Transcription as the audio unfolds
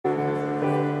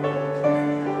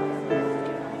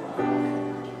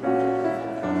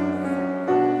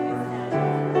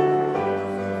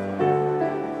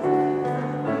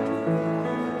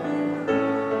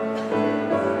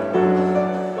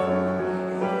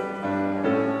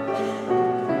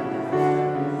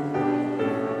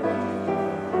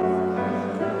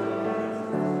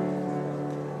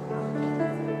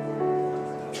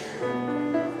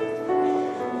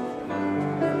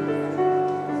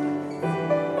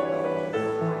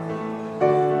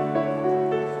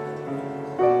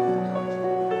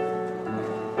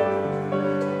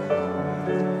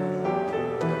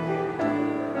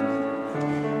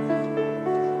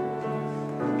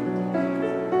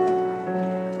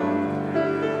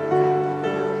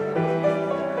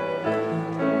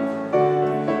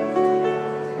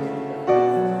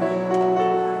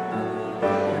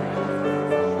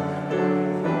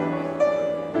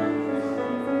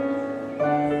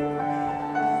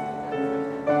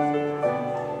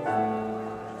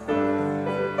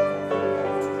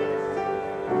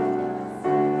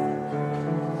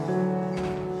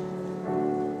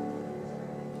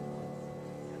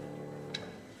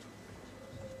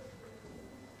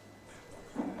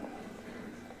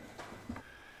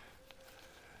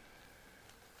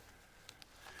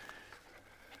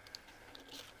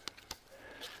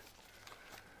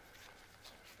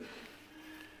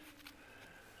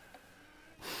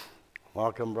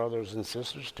Welcome, brothers and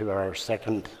sisters, to our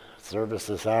second service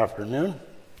this afternoon.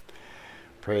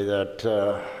 Pray that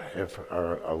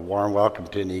a warm welcome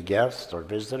to any guests or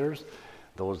visitors,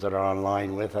 those that are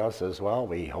online with us as well.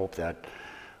 We hope that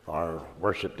our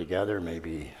worship together may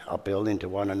be upbuilding to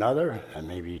one another and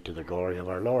maybe to the glory of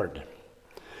our Lord.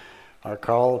 Our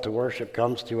call to worship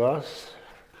comes to us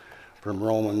from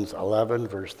Romans 11,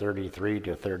 verse 33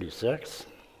 to 36.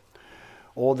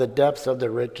 Oh, the depths of the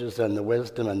riches and the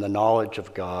wisdom and the knowledge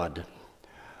of God!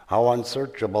 How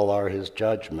unsearchable are his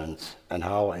judgments, and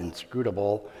how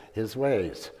inscrutable his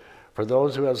ways. For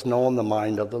those who has known the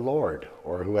mind of the Lord,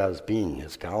 or who has been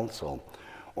his counsel,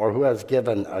 or who has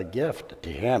given a gift to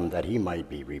him that he might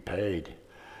be repaid.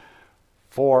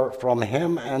 For from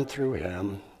him and through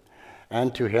him,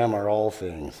 and to him are all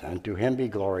things, and to him be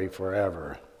glory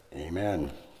forever.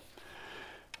 Amen.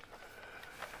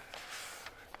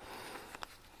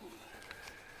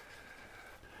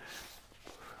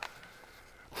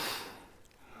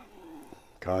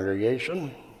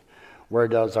 Congregation, where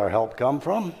does our help come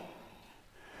from?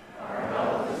 Our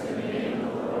help is in the name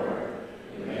of the Lord,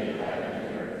 who made heaven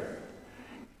and earth.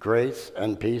 Grace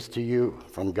and peace to you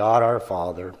from God our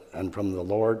Father and from the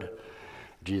Lord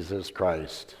Jesus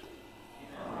Christ.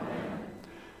 Amen.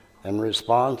 In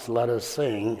response, let us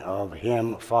sing of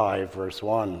hymn 5, verse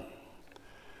 1.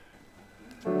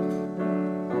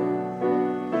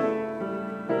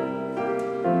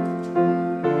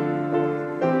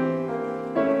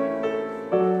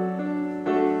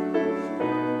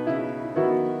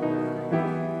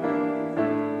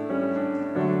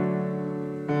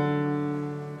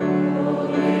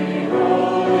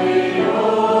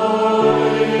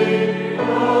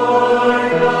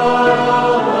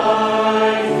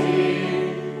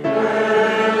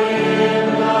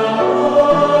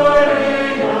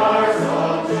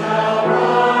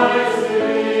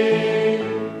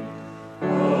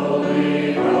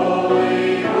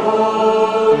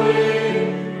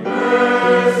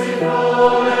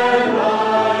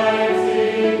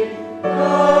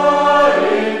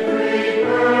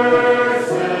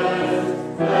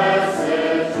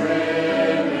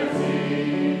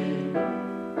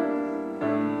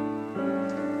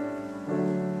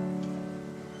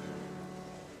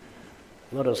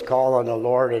 Let us call on the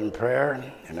Lord in prayer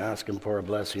and ask him for a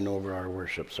blessing over our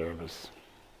worship service.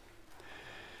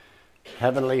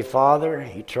 Heavenly Father,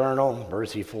 eternal,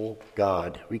 merciful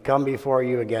God, we come before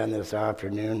you again this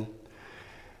afternoon,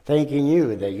 thanking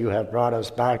you that you have brought us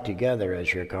back together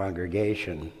as your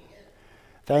congregation.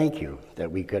 Thank you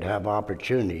that we could have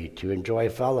opportunity to enjoy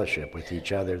fellowship with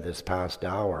each other this past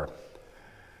hour.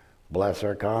 Bless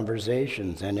our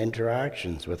conversations and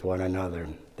interactions with one another,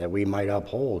 that we might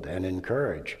uphold and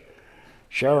encourage,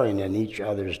 sharing in each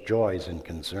other's joys and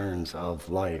concerns of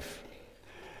life.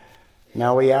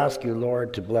 Now we ask you,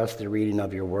 Lord, to bless the reading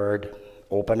of your word.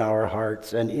 Open our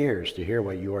hearts and ears to hear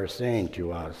what you are saying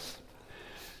to us.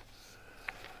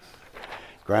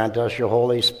 Grant us your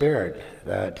Holy Spirit,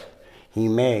 that he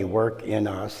may work in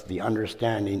us the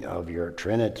understanding of your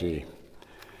Trinity,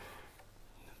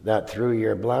 that through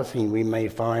your blessing we may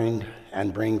find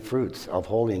and bring fruits of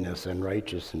holiness and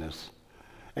righteousness,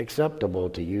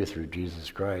 acceptable to you through Jesus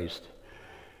Christ.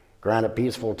 Grant a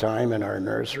peaceful time in our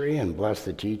nursery and bless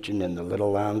the teaching in the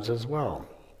little lambs as well.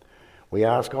 We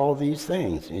ask all these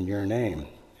things in your name.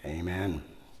 Amen.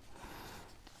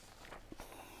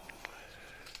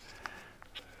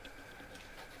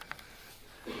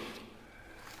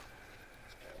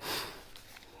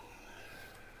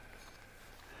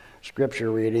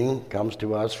 Scripture reading comes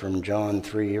to us from John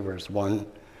 3, verse 1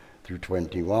 through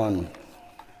 21.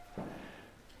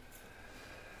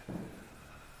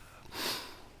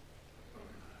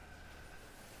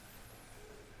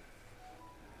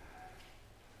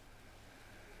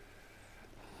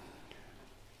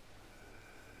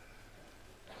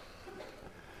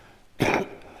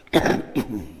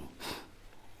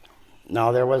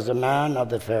 Now there was a man of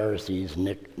the Pharisees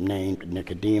named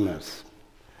Nicodemus,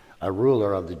 a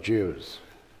ruler of the Jews.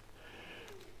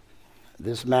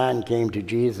 This man came to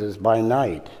Jesus by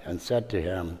night and said to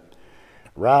him,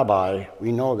 Rabbi,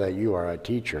 we know that you are a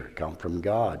teacher come from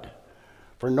God,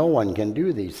 for no one can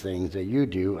do these things that you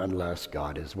do unless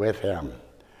God is with him.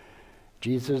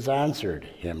 Jesus answered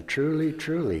him, Truly,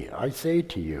 truly, I say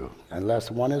to you,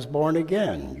 unless one is born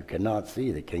again, you cannot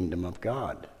see the kingdom of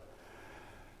God.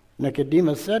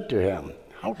 Nicodemus said to him,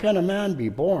 How can a man be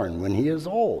born when he is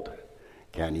old?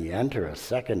 Can he enter a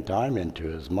second time into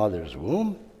his mother's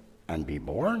womb and be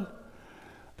born?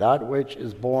 That which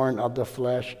is born of the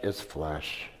flesh is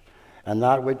flesh, and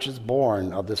that which is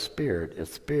born of the Spirit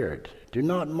is spirit. Do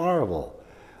not marvel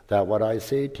at what I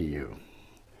say to you.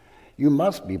 You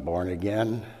must be born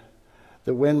again.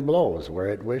 The wind blows where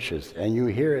it wishes, and you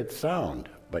hear its sound,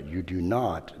 but you do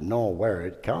not know where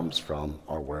it comes from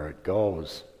or where it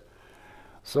goes.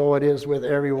 So it is with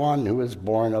everyone who is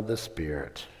born of the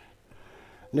Spirit.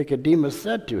 Nicodemus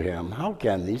said to him, "How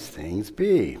can these things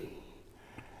be?"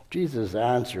 Jesus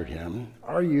answered him,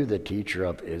 "Are you the teacher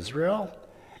of Israel,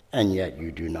 and yet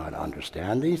you do not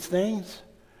understand these things?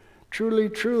 Truly,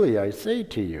 truly, I say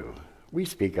to you, we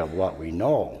speak of what we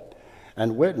know,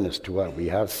 and witness to what we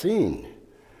have seen,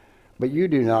 but you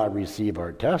do not receive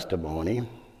our testimony.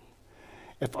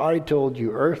 If I told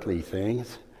you earthly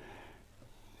things,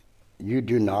 you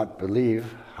do not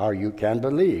believe. How you can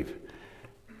believe?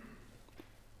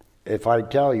 If I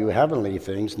tell you heavenly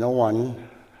things, no one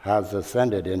has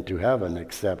ascended into heaven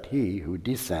except he who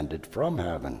descended from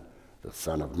heaven, the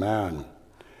Son of Man.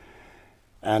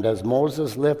 And as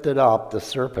Moses lifted up the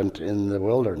serpent in the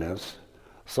wilderness,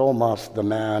 so must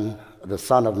the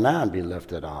Son of Man be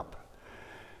lifted up,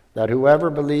 that whoever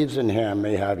believes in him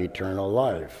may have eternal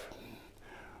life.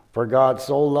 For God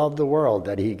so loved the world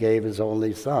that he gave his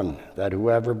only Son, that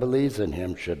whoever believes in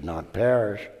him should not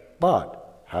perish,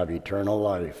 but have eternal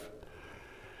life.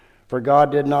 For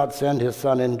God did not send his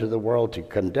Son into the world to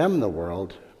condemn the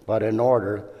world, but in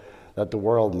order that the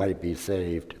world might be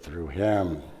saved through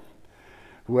him.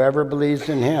 Whoever believes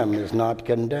in him is not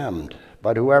condemned,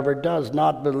 but whoever does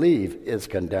not believe is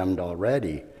condemned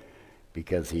already,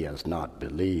 because he has not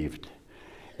believed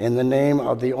in the name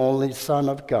of the only Son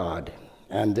of God.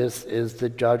 And this is the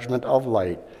judgment of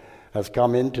light has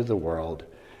come into the world,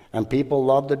 and people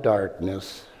love the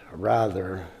darkness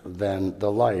rather than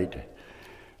the light,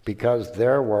 because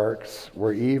their works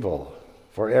were evil.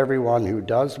 For everyone who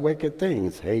does wicked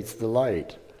things hates the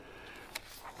light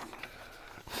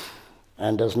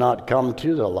and does not come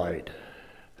to the light,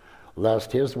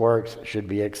 lest his works should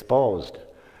be exposed.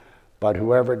 But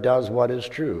whoever does what is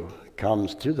true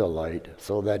comes to the light,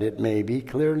 so that it may be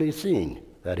clearly seen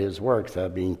that his works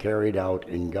have been carried out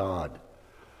in God.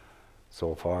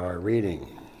 So far our reading.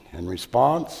 In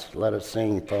response, let us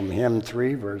sing from hymn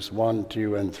 3, verse 1,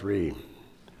 2, and 3.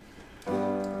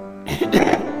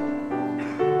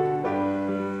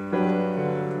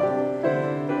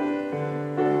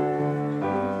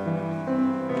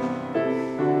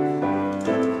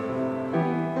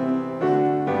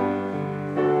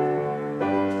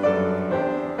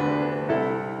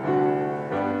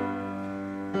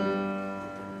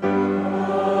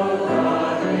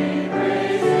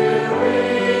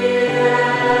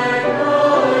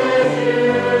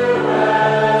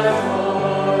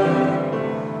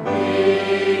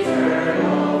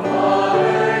 Eternal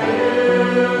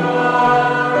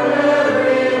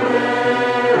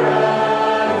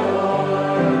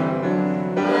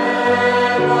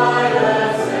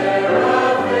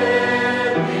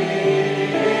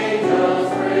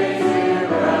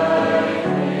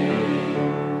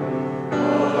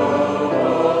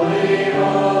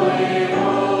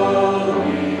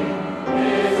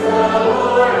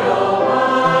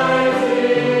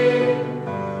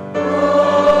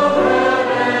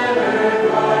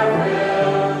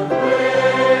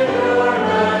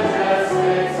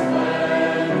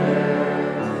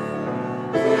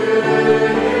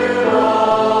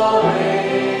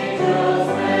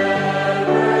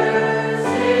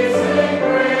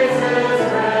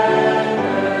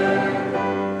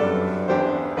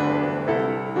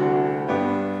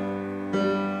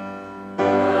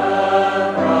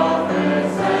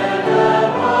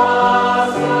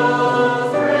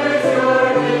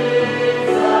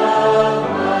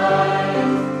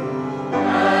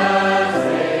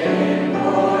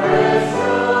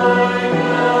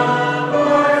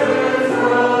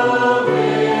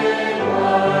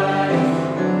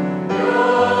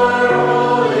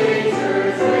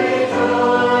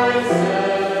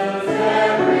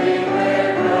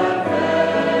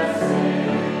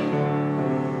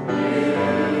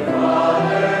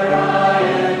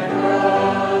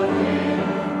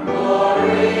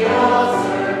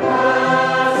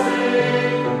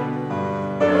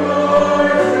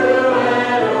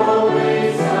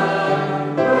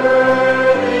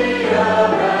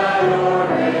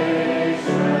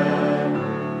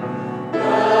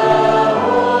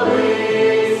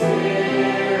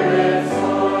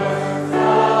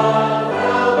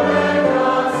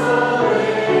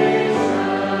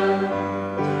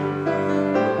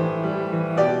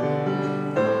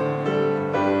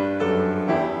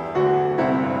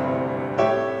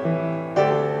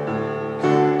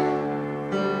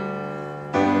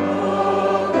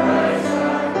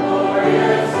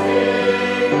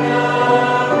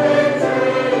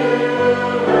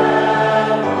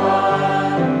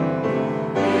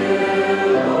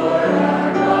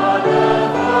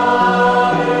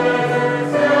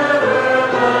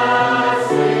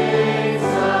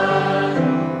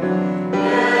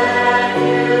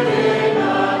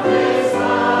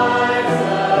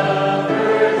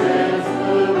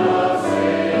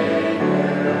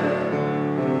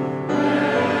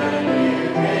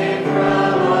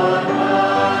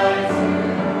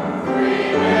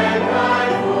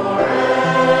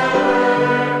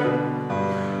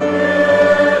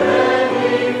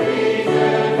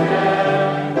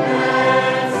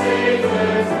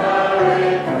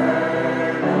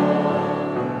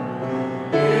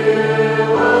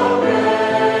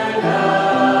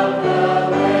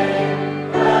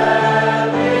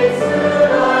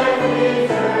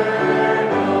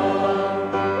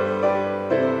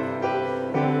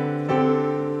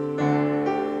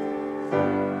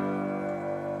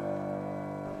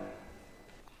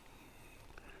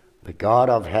God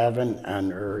of heaven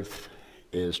and earth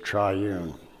is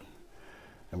triune.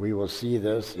 And we will see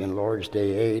this in Lord's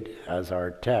Day 8 as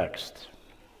our text.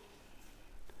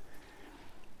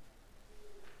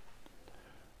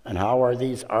 And how are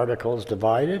these articles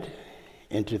divided?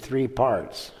 Into three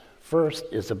parts. First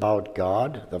is about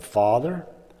God, the Father,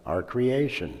 our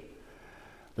creation.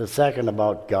 The second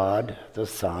about God, the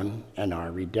Son, and our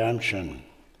redemption.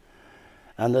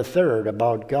 And the third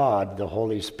about God, the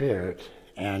Holy Spirit,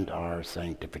 and our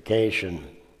sanctification.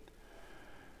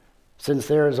 Since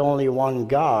there is only one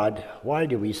God, why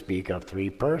do we speak of three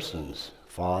persons,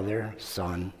 Father,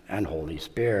 Son, and Holy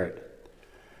Spirit?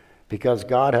 Because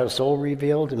God has so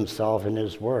revealed himself in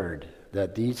his word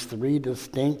that these three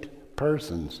distinct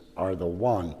persons are the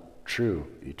one true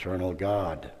eternal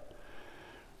God.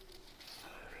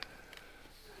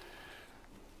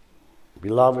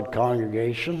 Beloved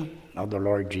congregation of the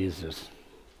Lord Jesus,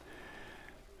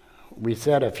 we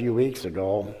said a few weeks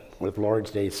ago with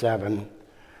Lord's Day 7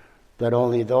 that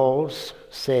only those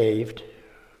saved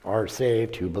are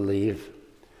saved who believe.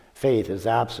 Faith is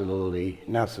absolutely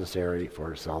necessary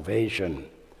for salvation.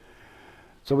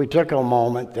 So we took a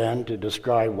moment then to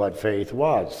describe what faith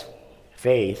was.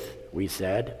 Faith, we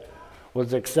said,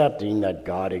 was accepting that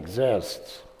God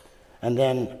exists and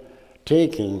then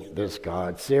taking this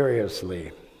God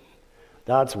seriously.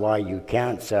 That's why you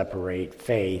can't separate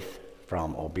faith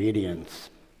from obedience.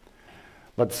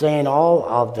 But saying all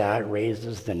of that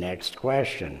raises the next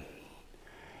question.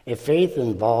 If faith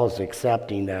involves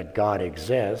accepting that God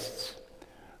exists,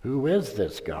 who is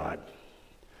this God?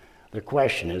 The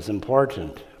question is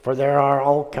important, for there are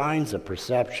all kinds of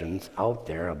perceptions out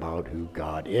there about who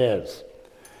God is.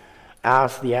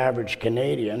 Ask the average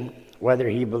Canadian whether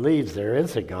he believes there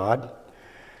is a God,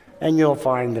 and you'll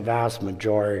find the vast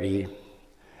majority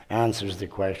answers the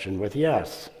question with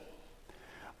yes.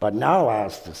 But now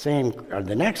ask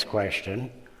the next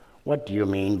question, what do you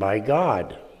mean by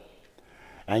God?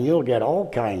 And you'll get all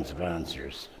kinds of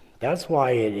answers. That's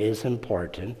why it is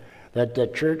important that the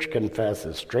church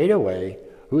confesses straight away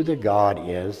who the God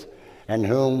is and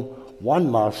whom one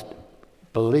must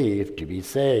believe to be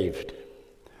saved.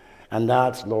 And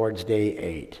that's Lord's Day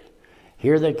 8.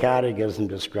 Here the Catechism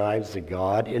describes the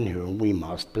God in whom we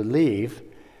must believe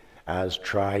as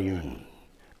triune,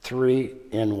 3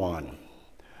 in 1.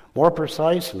 More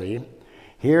precisely,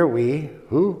 here we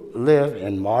who live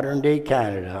in modern-day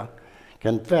Canada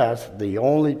confess the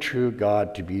only true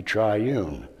God to be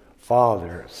triune,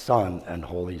 Father, Son, and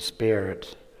Holy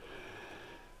Spirit.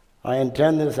 I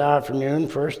intend this afternoon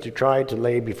first to try to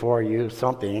lay before you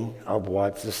something of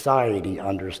what society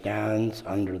understands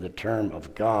under the term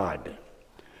of God.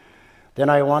 Then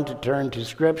I want to turn to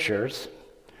scriptures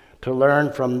to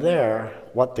learn from there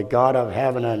what the God of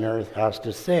heaven and earth has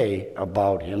to say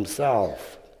about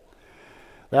himself.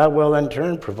 That will in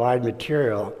turn provide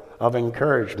material of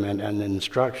encouragement and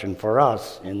instruction for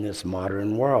us in this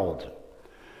modern world.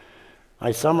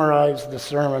 I summarized the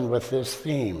sermon with this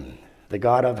theme: the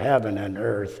God of heaven and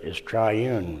earth is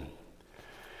triune.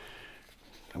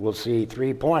 We'll see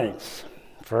 3 points.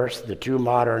 First, the two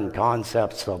modern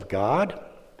concepts of God.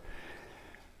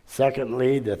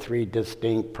 Secondly, the three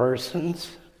distinct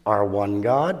persons are one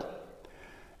God.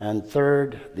 And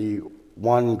third, the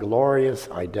one glorious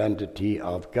identity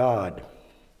of God.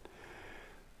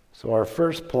 So our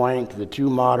first point, the two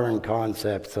modern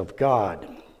concepts of God.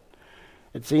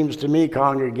 It seems to me,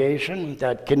 congregation,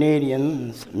 that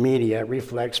Canadians' media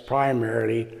reflects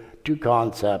primarily two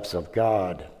concepts of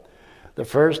God. The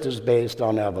first is based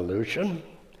on evolution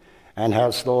and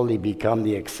has slowly become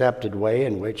the accepted way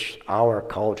in which our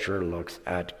culture looks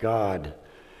at God.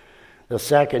 The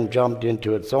second jumped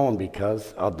into its own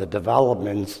because of the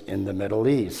developments in the Middle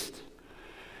East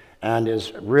and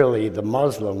is really the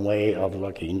Muslim way of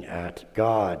looking at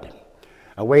God,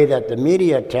 a way that the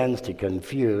media tends to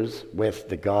confuse with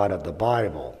the God of the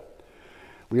Bible.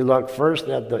 We look first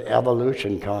at the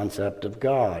evolution concept of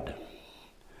God.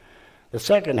 The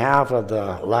second half of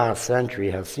the last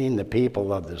century has seen the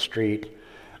people of the street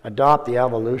adopt the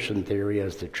evolution theory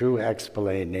as the true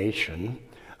explanation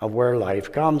of where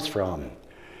life comes from.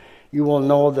 You will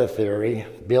know the theory.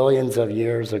 Billions of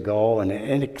years ago, an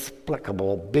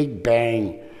inexplicable Big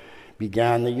Bang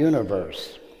began the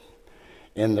universe.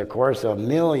 In the course of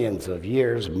millions of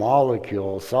years,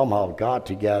 molecules somehow got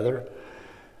together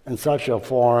in such a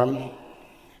form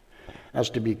as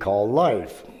to be called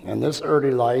life. And this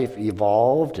early life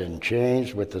evolved and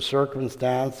changed with the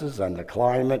circumstances and the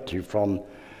climate from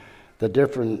the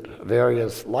different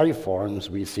various life forms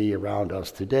we see around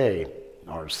us today,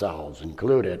 ourselves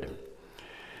included.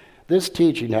 This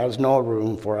teaching has no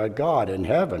room for a God in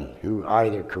heaven who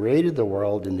either created the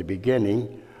world in the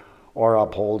beginning or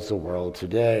upholds the world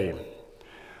today.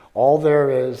 All there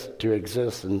is to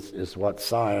existence is what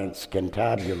science can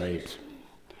tabulate.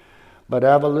 But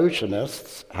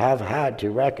evolutionists have had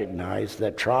to recognize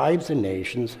that tribes and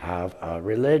nations have a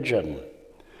religion.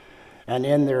 And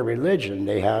in their religion,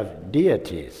 they have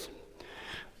deities.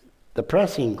 The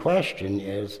pressing question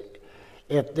is,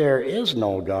 if there is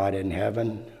no God in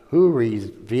heaven, who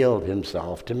revealed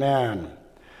himself to man?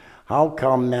 How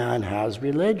come man has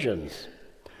religions?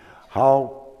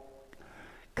 How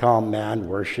come man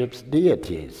worships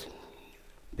deities?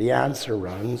 The answer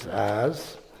runs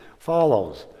as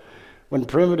follows. When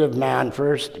primitive man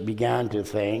first began to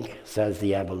think, says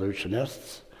the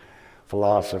evolutionists,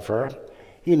 philosopher,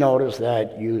 he noticed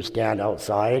that you stand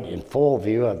outside in full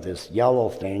view of this yellow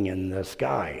thing in the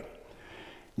sky.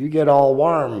 You get all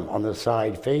warm on the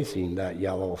side facing that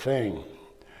yellow thing.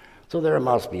 So there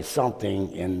must be something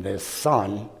in this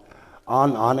sun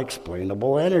on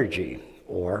unexplainable energy.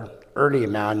 Or early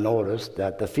man noticed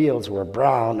that the fields were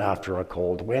brown after a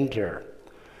cold winter.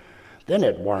 Then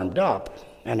it warmed up,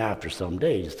 and after some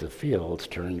days the fields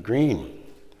turned green.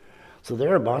 So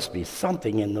there must be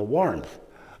something in the warmth,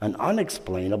 an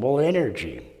unexplainable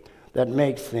energy that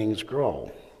makes things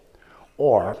grow.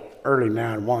 Or early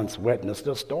man once witnessed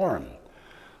a storm,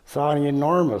 saw an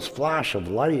enormous flash of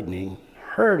lightning,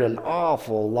 heard an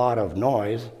awful lot of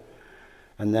noise,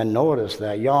 and then noticed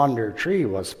that yonder tree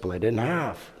was split in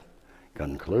half.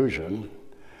 Conclusion: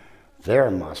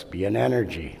 there must be an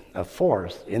energy, a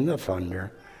force in the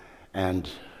thunder and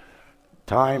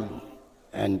time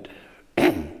and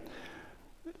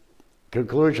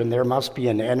conclusion, there must be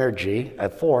an energy, a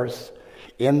force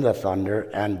in the thunder,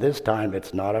 and this time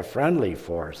it's not a friendly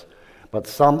force, but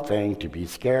something to be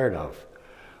scared of.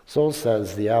 So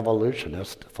says the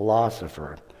evolutionist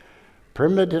philosopher.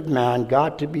 Primitive man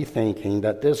got to be thinking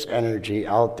that this energy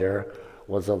out there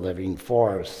was a living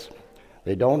force.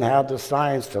 They don't have the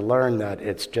science to learn that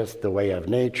it's just the way of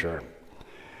nature.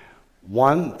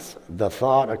 Once the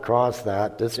thought across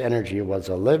that this energy was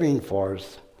a living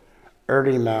force,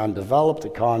 early man developed the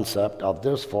concept of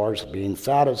this force being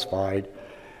satisfied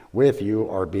with you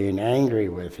or being angry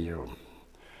with you.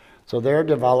 So there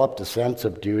developed a sense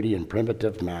of duty in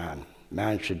primitive man.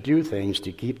 Man should do things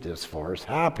to keep this force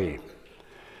happy.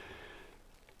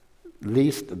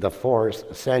 Lest the force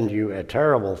send you a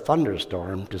terrible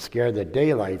thunderstorm to scare the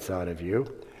daylights out of you,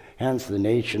 hence the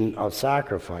nation of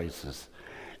sacrifices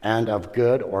and of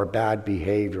good or bad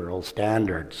behavioral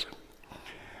standards.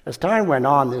 As time went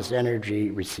on, this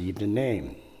energy received a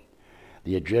name.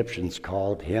 The Egyptians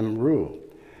called him Ru.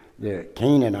 The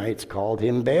Canaanites called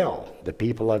him Baal. The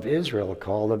people of Israel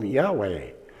called him Yahweh.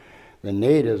 The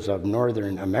natives of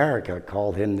Northern America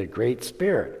called him the Great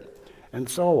Spirit, and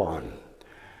so on.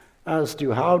 As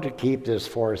to how to keep this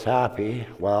force happy,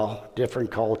 well, different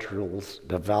cultures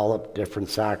developed different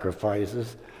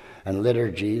sacrifices and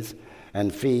liturgies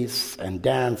and feasts and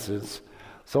dances.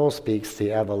 So speaks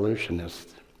the evolutionist.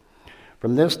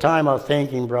 From this time of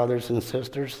thinking, brothers and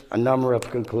sisters, a number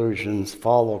of conclusions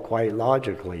follow quite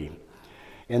logically.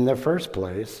 In the first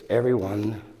place,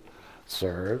 everyone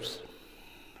serves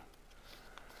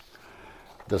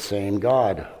the same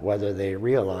God, whether they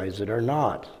realize it or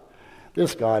not.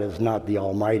 This God is not the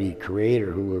Almighty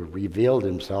Creator who revealed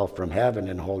himself from heaven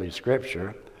in Holy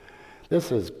Scripture.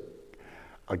 This is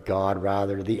a God,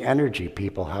 rather, the energy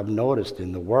people have noticed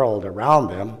in the world around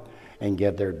them and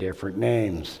give their different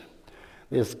names.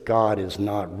 This God is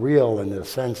not real in the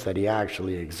sense that he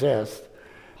actually exists,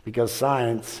 because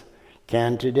science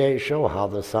can today show how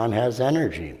the sun has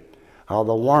energy, how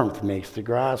the warmth makes the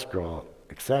grass grow,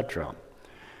 etc.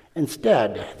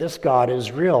 Instead, this God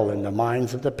is real in the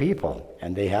minds of the people,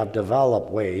 and they have developed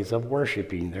ways of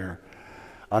worshiping their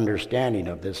understanding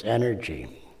of this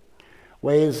energy,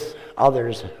 ways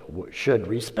others should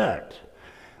respect.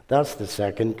 That's the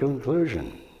second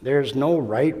conclusion. There's no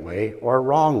right way or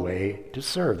wrong way to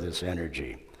serve this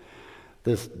energy,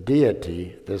 this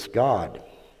deity, this God.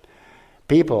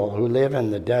 People who live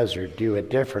in the desert do it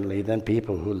differently than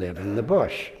people who live in the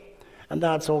bush. And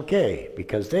that's okay,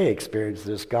 because they experience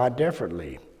this God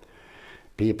differently.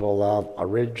 People of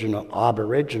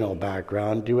Aboriginal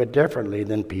background do it differently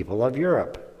than people of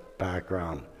Europe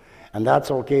background. And that's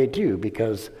okay too,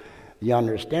 because the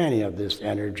understanding of this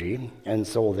energy, and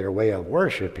so their way of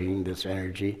worshiping this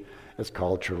energy, is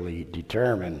culturally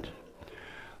determined.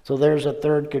 So there's a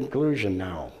third conclusion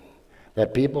now,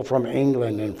 that people from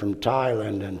England and from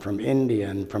Thailand and from India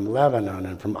and from Lebanon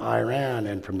and from Iran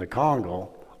and from the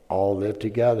Congo all live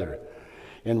together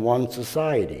in one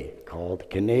society called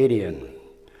Canadian.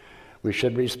 We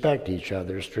should respect each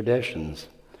other's traditions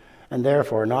and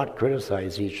therefore not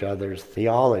criticize each other's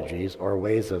theologies or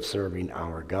ways of serving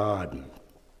our God.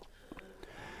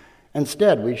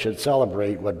 Instead, we should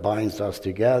celebrate what binds us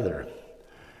together.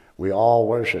 We all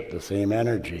worship the same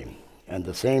energy and at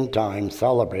the same time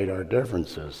celebrate our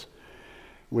differences.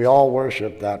 We all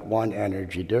worship that one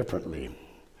energy differently,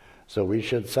 so we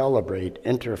should celebrate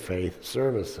interfaith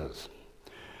services.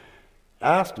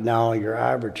 Ask now your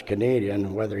average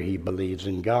Canadian whether he believes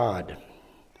in God.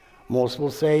 Most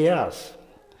will say yes.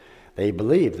 They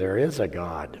believe there is a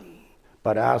God.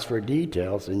 But ask for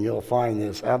details and you'll find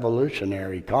this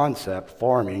evolutionary concept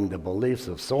forming the beliefs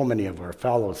of so many of our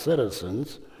fellow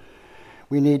citizens.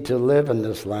 We need to live in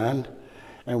this land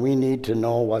and we need to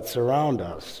know what's around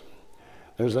us.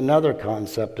 There's another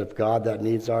concept of God that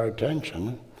needs our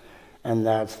attention, and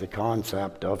that's the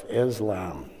concept of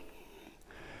Islam.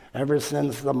 Ever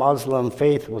since the Muslim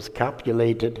faith was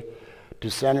capitulated to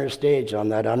center stage on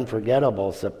that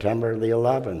unforgettable September the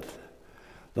 11th,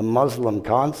 the Muslim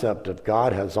concept of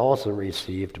God has also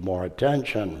received more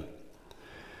attention.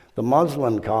 The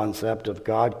Muslim concept of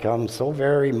God comes so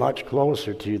very much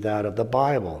closer to that of the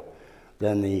Bible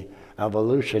than the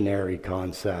evolutionary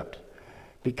concept.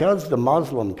 Because the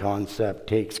Muslim concept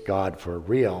takes God for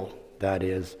real, that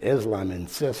is, Islam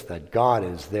insists that God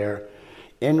is there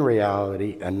in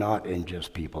reality and not in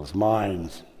just people's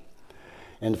minds.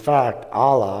 In fact,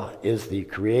 Allah is the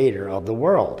creator of the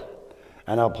world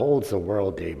and upholds the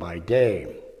world day by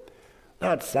day.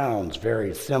 That sounds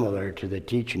very similar to the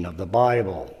teaching of the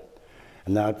Bible.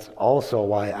 And that's also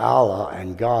why Allah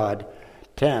and God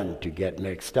tend to get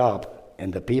mixed up in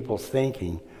the people's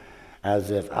thinking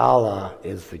as if Allah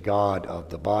is the God of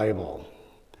the Bible.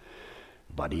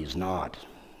 But he's not.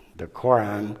 The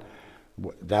Quran,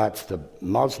 that's the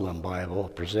Muslim Bible,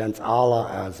 presents Allah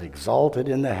as exalted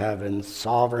in the heavens,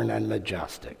 sovereign and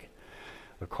majestic.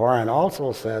 The Quran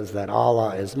also says that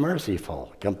Allah is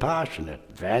merciful, compassionate,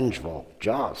 vengeful,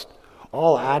 just.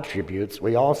 All attributes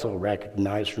we also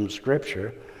recognize from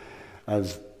Scripture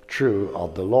as true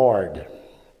of the Lord.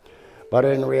 But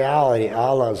in reality,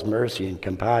 Allah's mercy and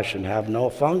compassion have no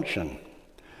function.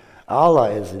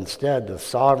 Allah is instead the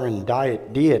sovereign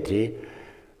deity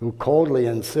who coldly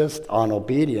insists on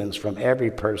obedience from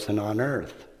every person on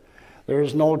earth. There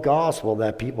is no gospel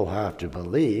that people have to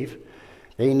believe.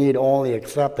 They need only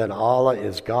accept that Allah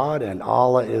is God and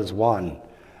Allah is one,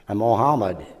 and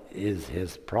Muhammad is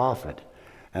his prophet,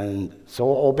 and so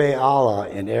obey Allah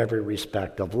in every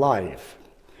respect of life.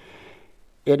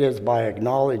 It is by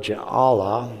acknowledging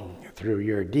Allah through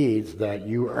your deeds that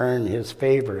you earn his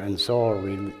favor and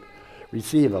so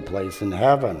receive a place in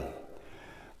heaven.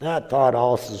 That thought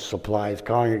also supplies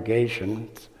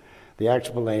congregations the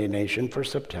explanation for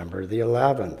September the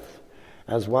 11th,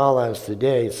 as well as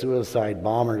today suicide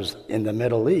bombers in the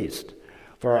Middle East.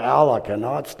 For Allah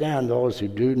cannot stand those who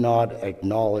do not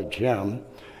acknowledge him,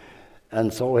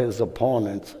 and so his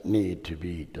opponents need to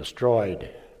be destroyed.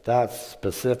 That's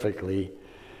specifically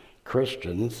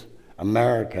Christians,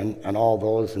 American, and all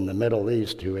those in the Middle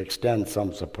East who extend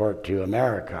some support to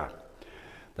America.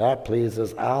 That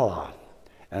pleases Allah,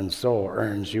 and so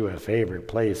earns you a favored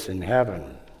place in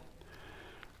heaven.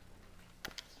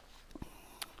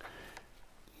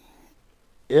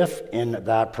 If in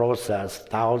that process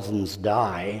thousands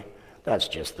die, that's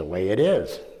just the way it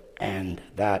is, and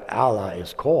that Allah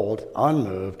is cold,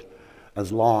 unmoved,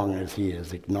 as long as he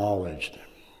is acknowledged.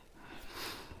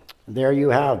 There you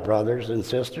have, brothers and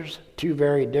sisters, two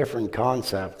very different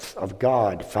concepts of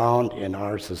God found in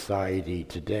our society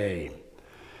today.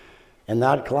 In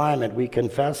that climate, we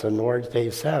confess on Lord's Day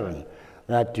 7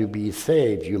 that to be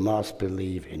saved, you must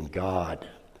believe in God.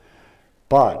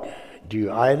 But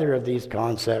do either of these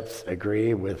concepts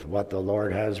agree with what the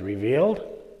Lord has revealed?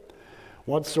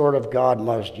 What sort of God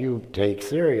must you take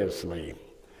seriously?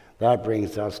 That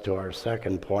brings us to our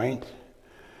second point.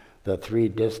 The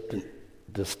three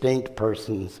distinct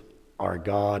persons are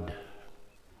God,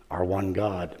 are one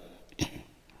God.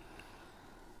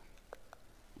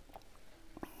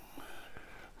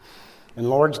 In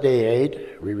Lord's Day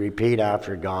 8, we repeat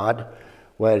after God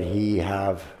what we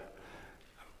have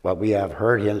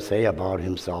heard him say about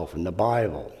himself in the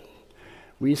Bible.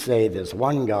 We say this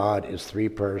one God is three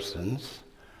persons,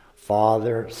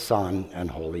 Father, Son, and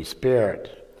Holy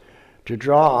Spirit. To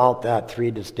draw out that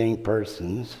three distinct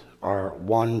persons are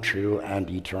one true and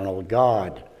eternal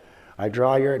God. I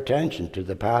draw your attention to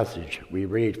the passage we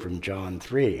read from John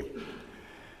 3.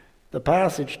 The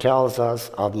passage tells us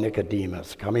of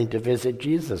Nicodemus coming to visit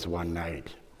Jesus one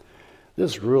night.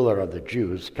 This ruler of the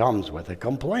Jews comes with a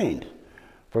complaint.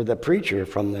 for the preacher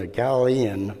from the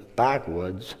Galilean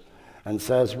backwoods and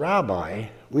says, "Rabbi,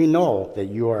 we know that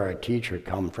you are a teacher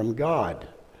come from God.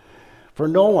 For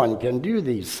no one can do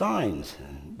these signs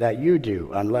that you do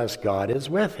unless God is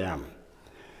with him."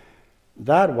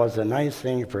 That was a nice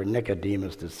thing for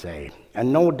Nicodemus to say,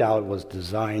 and no doubt was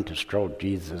designed to stroke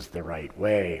Jesus the right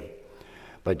way.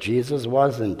 But Jesus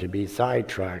wasn't to be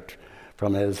sidetracked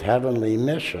from his heavenly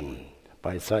mission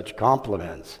by such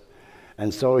compliments,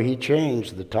 and so he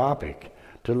changed the topic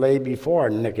to lay before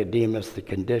Nicodemus the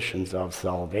conditions of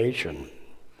salvation.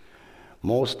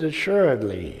 "Most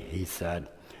assuredly," he said,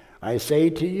 "I say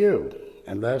to you,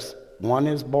 unless one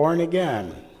is born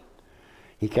again,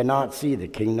 he cannot see the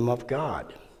kingdom of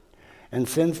God." And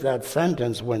since that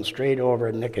sentence went straight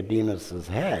over Nicodemus's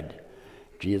head,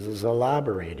 Jesus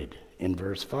elaborated in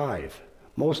verse 5.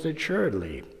 "Most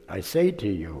assuredly, I say to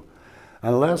you,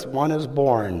 unless one is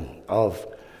born of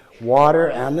water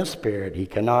and the Spirit, he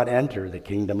cannot enter the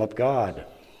kingdom of God."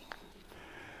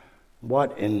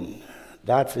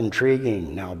 That's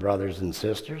intriguing now, brothers and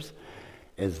sisters,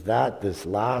 is that this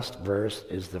last verse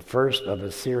is the first of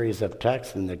a series of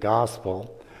texts in the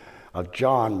Gospel of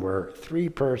John where three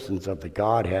persons of the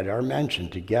Godhead are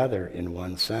mentioned together in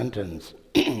one sentence.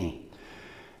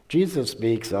 Jesus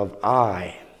speaks of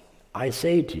I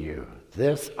say to you.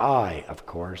 This I, of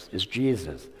course, is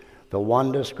Jesus, the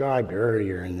one described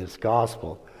earlier in this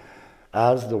Gospel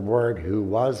as the Word who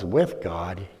was with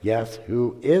God, yes,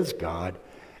 who is God,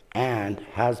 and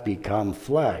has become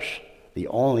flesh, the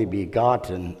only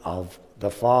begotten of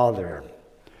the Father.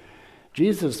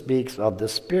 Jesus speaks of the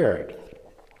Spirit,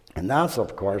 and that's,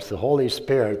 of course, the Holy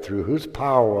Spirit through whose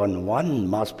power one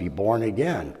must be born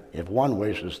again if one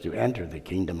wishes to enter the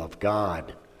kingdom of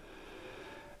God.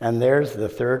 And there's the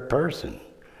third person,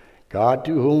 God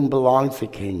to whom belongs the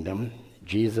kingdom,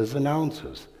 Jesus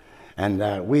announces, and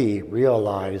that we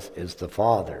realize is the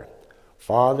Father,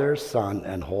 Son,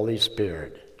 and Holy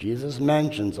Spirit. Jesus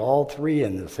mentions all three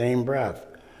in the same breath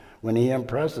when he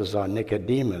impresses on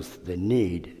Nicodemus the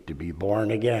need to be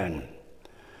born again.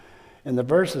 In the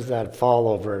verses that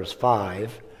follow verse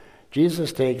 5,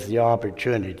 Jesus takes the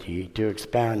opportunity to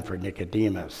expand for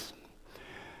Nicodemus'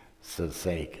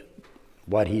 sake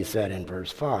what he said in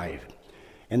verse 5.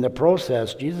 In the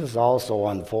process, Jesus also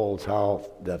unfolds how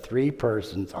the three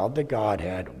persons of the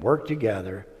Godhead work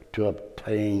together to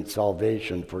obtain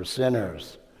salvation for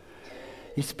sinners.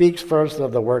 He speaks first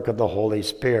of the work of the Holy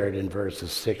Spirit in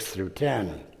verses 6 through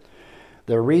 10.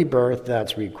 The rebirth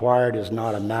that's required is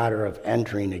not a matter of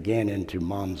entering again into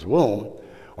mom's womb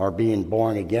or being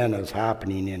born again as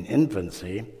happening in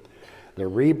infancy. The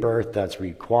rebirth that's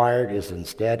required is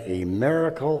instead a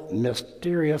miracle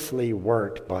mysteriously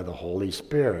worked by the Holy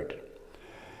Spirit.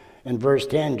 In verse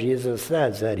 10, Jesus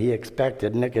says that he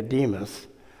expected Nicodemus,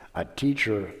 a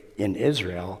teacher in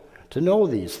Israel, to know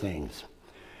these things.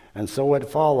 And so it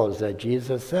follows that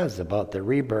Jesus says about the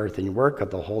rebirth and work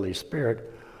of the Holy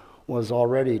Spirit was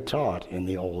already taught in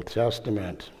the Old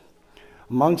Testament.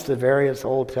 Amongst the various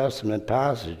Old Testament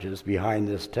passages behind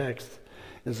this text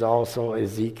is also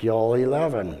Ezekiel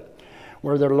 11,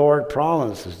 where the Lord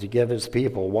promises to give his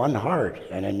people one heart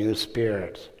and a new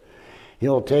spirit.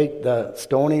 He'll take the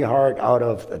stony heart out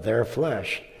of their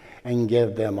flesh and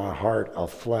give them a heart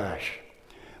of flesh,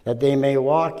 that they may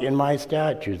walk in my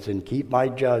statutes and keep my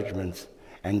judgments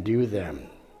and do them.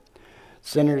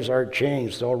 Sinners are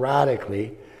changed so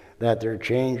radically that their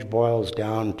change boils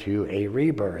down to a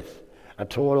rebirth, a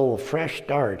total fresh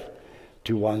start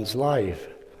to one's life.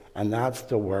 And that's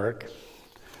the work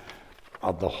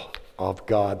of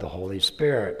God, the Holy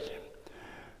Spirit.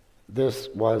 This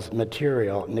was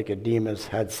material Nicodemus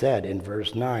had said in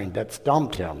verse 9 that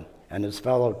stumped him and his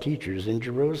fellow teachers in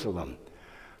Jerusalem.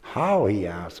 How, he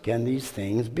asked, can these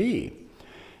things be?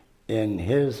 In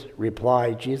his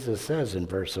reply, Jesus says in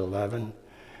verse 11,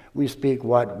 we speak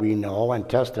what we know and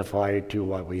testify to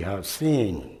what we have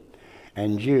seen,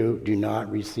 and you do not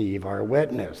receive our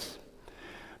witness.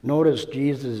 Notice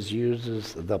Jesus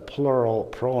uses the plural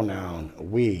pronoun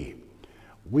we.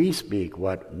 We speak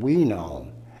what we know,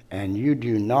 and you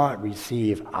do not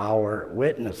receive our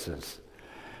witnesses.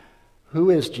 Who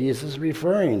is Jesus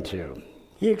referring to?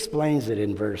 He explains it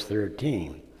in verse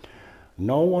 13.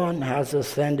 No one has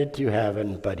ascended to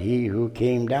heaven but he who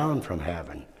came down from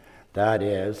heaven, that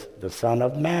is, the Son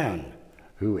of Man,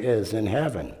 who is in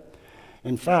heaven.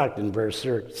 In fact, in verse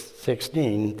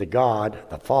 16, the God,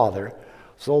 the Father,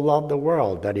 so loved the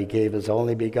world that he gave his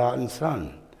only begotten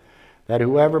Son, that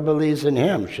whoever believes in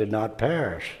him should not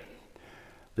perish.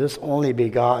 This only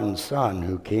begotten Son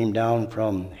who came down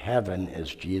from heaven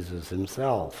is Jesus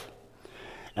himself.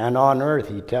 And on earth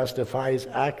he testifies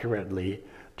accurately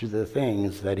to the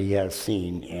things that he has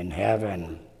seen in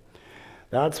heaven.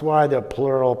 That's why the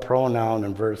plural pronoun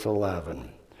in verse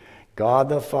 11. God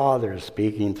the Father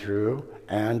speaking through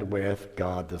and with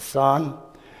God the Son.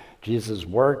 Jesus'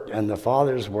 work and the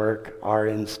Father's work are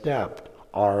in step,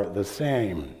 are the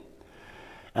same.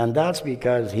 And that's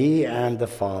because he and the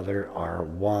Father are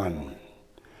one.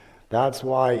 That's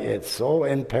why it's so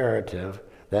imperative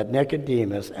that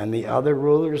Nicodemus and the other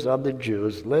rulers of the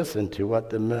Jews listen to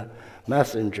what the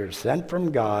messenger sent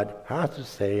from God has to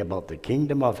say about the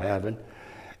kingdom of heaven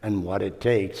and what it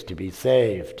takes to be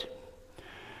saved.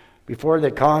 Before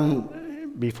we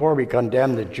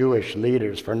condemn the Jewish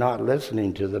leaders for not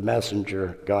listening to the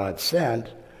messenger God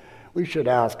sent, we should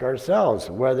ask ourselves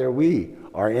whether we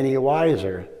are any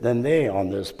wiser than they on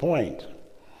this point.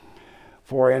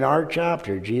 For in our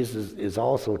chapter, Jesus is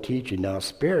also teaching us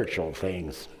spiritual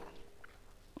things,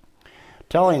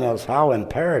 telling us how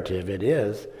imperative it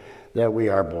is that we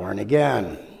are born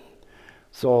again.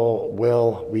 So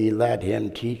will we let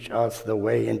him teach us the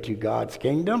way into God's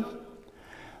kingdom?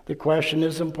 The question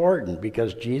is important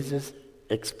because Jesus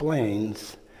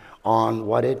explains on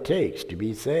what it takes to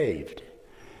be saved.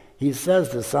 He says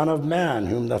the Son of Man,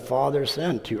 whom the Father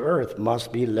sent to earth,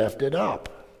 must be lifted up,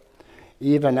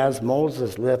 even as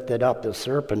Moses lifted up the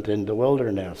serpent in the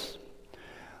wilderness.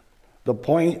 The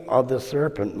point of the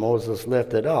serpent Moses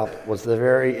lifted up was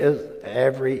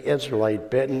every Israelite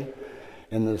bitten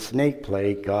in the snake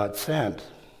plague God sent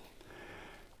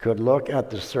could look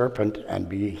at the serpent and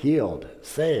be healed,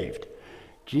 saved.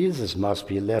 Jesus must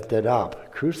be lifted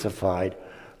up, crucified,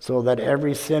 so that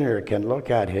every sinner can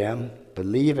look at him,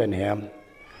 believe in him,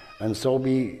 and so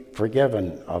be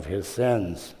forgiven of his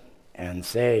sins and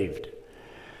saved.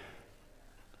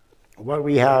 What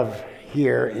we have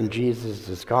here in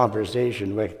Jesus'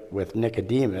 conversation with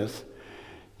Nicodemus,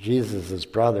 Jesus'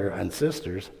 brother and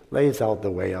sisters, lays out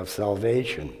the way of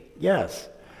salvation. Yes,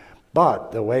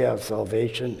 but the way of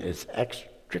salvation is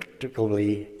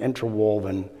inextricably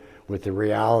interwoven with the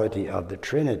reality of the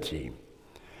Trinity.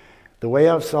 The way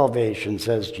of salvation,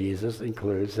 says Jesus,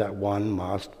 includes that one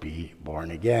must be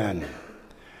born again.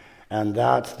 And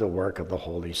that's the work of the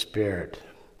Holy Spirit.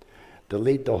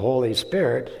 Delete the Holy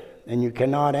Spirit, and you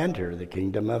cannot enter the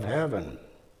kingdom of heaven.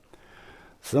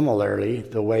 Similarly,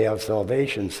 the way of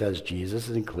salvation, says Jesus,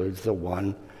 includes the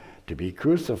one to be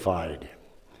crucified.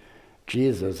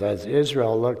 Jesus, as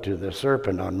Israel looked to the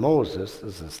serpent on Moses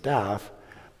as a staff,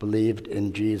 believed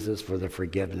in Jesus for the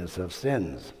forgiveness of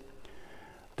sins.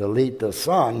 Delete the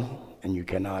Son, and you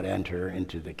cannot enter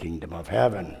into the kingdom of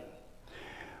heaven.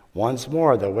 Once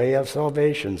more, the way of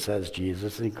salvation, says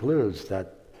Jesus, includes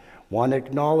that one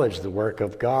acknowledge the work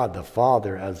of God the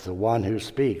Father as the one who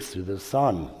speaks through the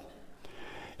Son.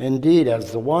 Indeed,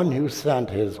 as the one who sent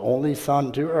his only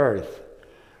Son to earth.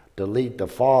 Delete the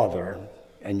Father,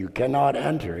 and you cannot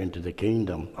enter into the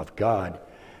kingdom of God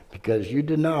because you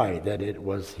deny that it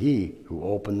was he who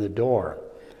opened the door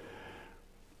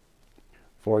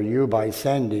for you by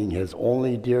sending his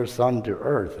only dear Son to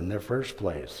earth in the first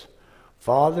place.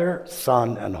 Father,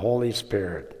 Son, and Holy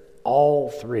Spirit, all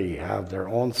three have their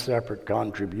own separate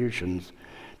contributions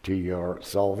to your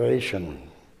salvation.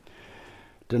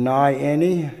 Deny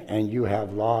any, and you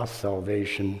have lost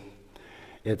salvation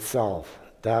itself.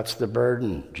 That's the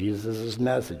burden, Jesus'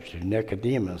 message to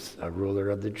Nicodemus, a ruler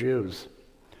of the Jews.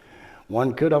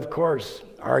 One could, of course,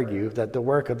 argue that the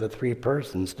work of the three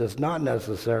persons does not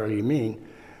necessarily mean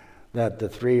that the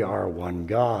three are one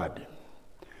God.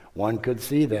 One could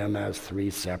see them as three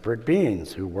separate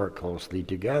beings who work closely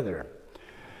together.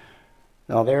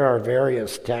 Now, there are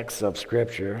various texts of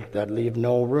Scripture that leave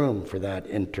no room for that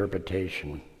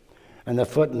interpretation, and the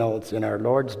footnotes in our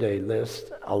Lord's Day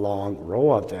list a long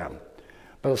row of them.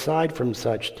 But aside from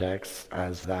such texts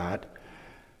as that,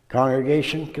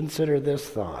 congregation, consider this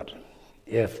thought.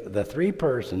 If the three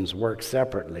persons work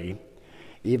separately,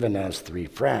 even as three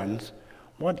friends,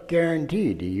 what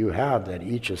guarantee do you have that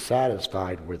each is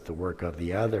satisfied with the work of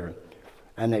the other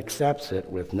and accepts it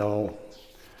with no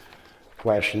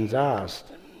questions asked?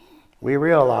 We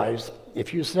realize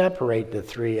if you separate the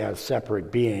three as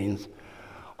separate beings,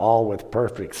 all with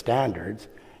perfect standards,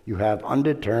 you have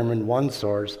undetermined one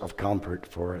source of comfort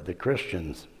for the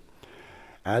Christians.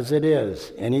 As it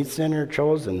is, any sinner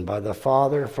chosen by the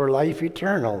Father for life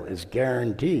eternal is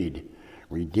guaranteed,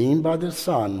 redeemed by the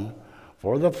Son,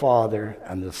 for the Father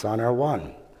and the Son are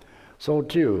one. So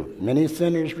too, many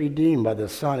sinners redeemed by the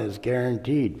Son is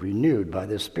guaranteed, renewed by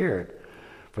the Spirit,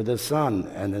 for the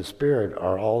Son and the Spirit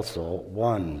are also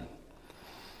one.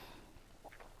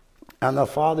 And the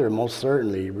Father most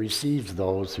certainly receives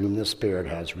those whom the Spirit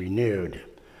has renewed.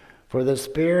 For the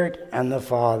Spirit and the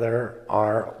Father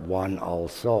are one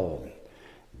also.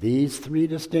 These three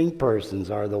distinct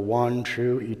persons are the one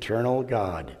true eternal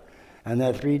God, and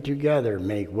the three together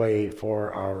make way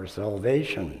for our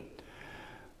salvation.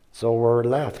 So we're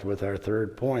left with our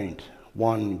third point,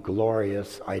 one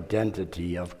glorious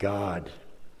identity of God.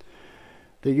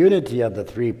 The unity of the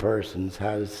three persons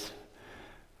has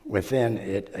within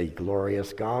it a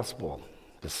glorious gospel.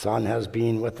 The Son has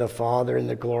been with the Father in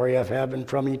the glory of heaven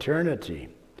from eternity,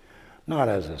 not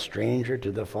as a stranger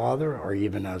to the Father or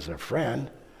even as a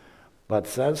friend, but,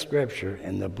 says Scripture,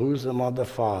 in the bosom of the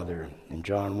Father, in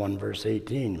John 1 verse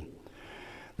 18.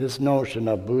 This notion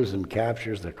of bosom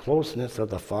captures the closeness of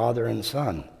the Father and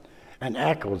Son and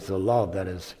echoes the love that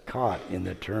is caught in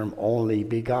the term only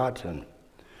begotten.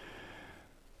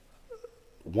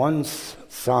 One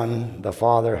Son the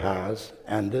Father has,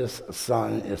 and this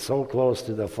Son is so close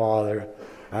to the Father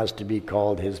as to be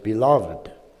called his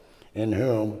beloved, in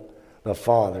whom the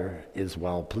Father is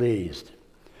well pleased.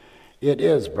 It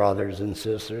is, brothers and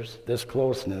sisters, this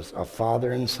closeness of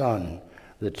Father and Son,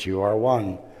 the two are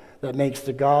one, that makes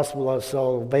the gospel of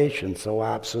salvation so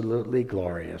absolutely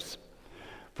glorious.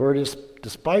 For it is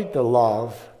despite the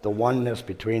love, the oneness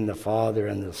between the Father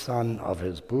and the Son of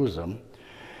his bosom,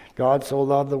 God so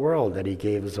loved the world that he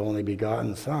gave his only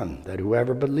begotten Son, that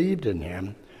whoever believed in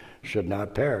him should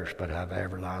not perish but have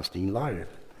everlasting life.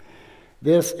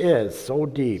 This is, so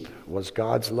deep was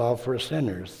God's love for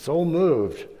sinners, so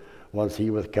moved was he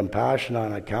with compassion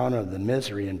on account of the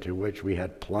misery into which we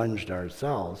had plunged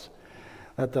ourselves,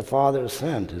 that the Father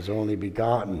sent his only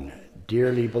begotten,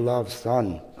 dearly beloved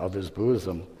Son of his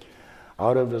bosom,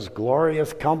 out of his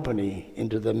glorious company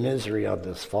into the misery of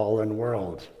this fallen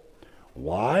world.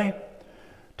 Why?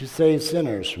 To save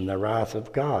sinners from the wrath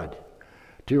of God,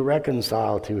 to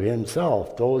reconcile to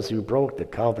himself those who broke the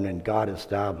covenant God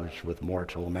established with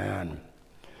mortal man.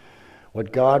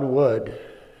 That God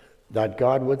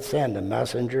would send a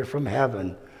messenger from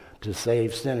heaven to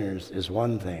save sinners is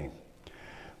one thing.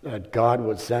 That God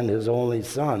would send his only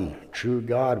Son, true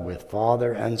God with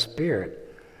Father and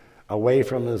Spirit, away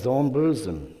from his own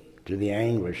bosom to the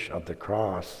anguish of the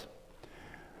cross.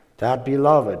 That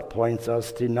beloved points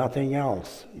us to nothing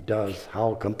else, does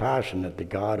how compassionate the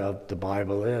God of the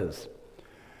Bible is.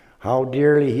 How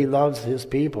dearly he loves his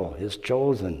people, his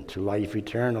chosen, to life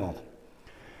eternal.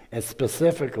 And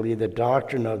specifically the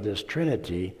doctrine of this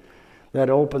Trinity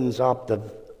that opens up the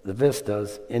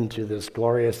vistas into this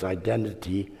glorious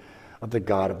identity of the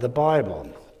God of the Bible.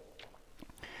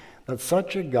 That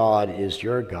such a God is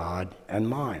your God and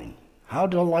mine. How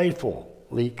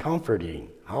delightfully comforting,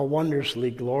 how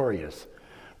wondrously glorious.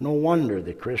 No wonder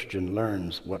the Christian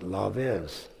learns what love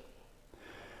is.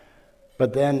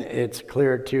 But then it's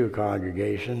clear too,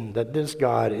 congregation, that this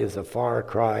God is a far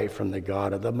cry from the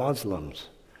God of the Muslims.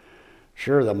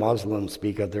 Sure, the Muslims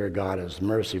speak of their God as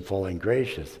merciful and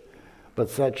gracious, but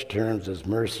such terms as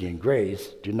mercy and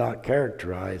grace do not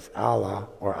characterize Allah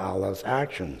or Allah's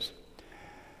actions.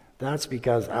 That's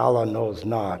because Allah knows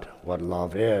not what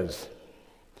love is.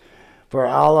 For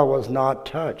Allah was not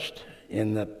touched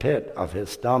in the pit of his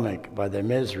stomach by the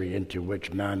misery into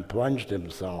which man plunged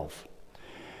himself.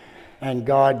 And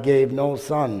God gave no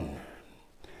Son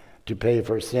to pay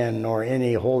for sin, nor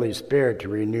any Holy Spirit to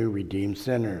redeem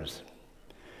sinners.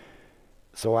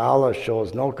 So Allah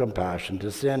shows no compassion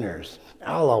to sinners.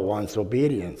 Allah wants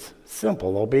obedience,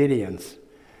 simple obedience.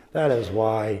 That is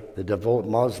why the devout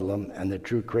Muslim and the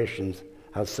true Christians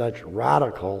have such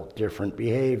radical different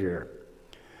behavior.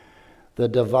 The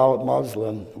devout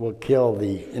Muslim will kill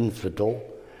the infidel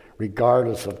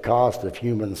regardless of cost of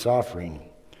human suffering.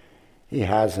 He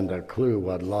hasn't a clue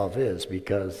what love is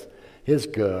because his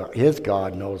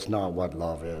God knows not what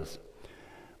love is.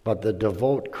 But the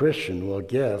devout Christian will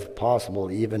give, possible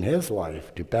even his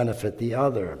life, to benefit the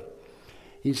other.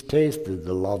 He's tasted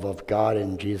the love of God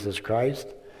in Jesus Christ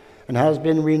and has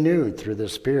been renewed through the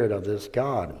Spirit of this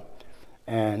God.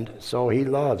 And so he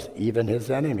loves even his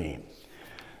enemy.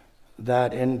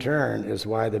 That in turn is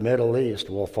why the Middle East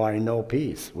will find no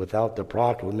peace without the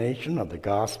proclamation of the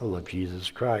gospel of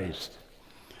Jesus Christ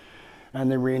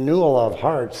and the renewal of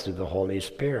hearts through the Holy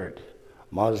Spirit.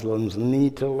 Muslims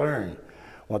need to learn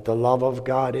what the love of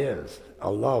God is, a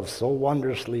love so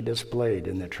wondrously displayed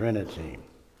in the Trinity.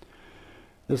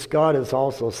 This God is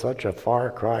also such a far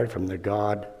cry from the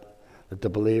God that the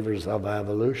believers of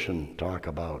evolution talk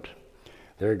about.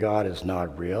 Their God is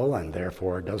not real and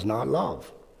therefore does not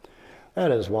love.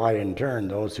 That is why, in turn,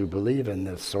 those who believe in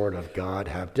this sort of God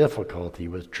have difficulty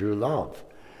with true love,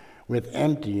 with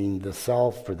emptying the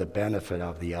self for the benefit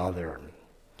of the other.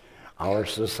 Our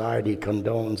society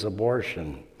condones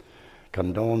abortion,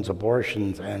 condones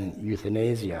abortions and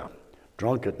euthanasia,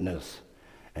 drunkenness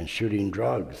and shooting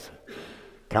drugs,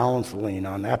 counseling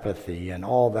on apathy, and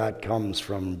all that comes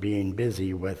from being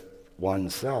busy with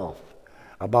oneself,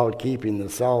 about keeping the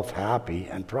self happy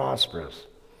and prosperous.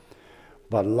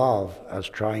 But love, as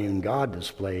Triune God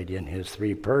displayed in his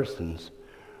three persons,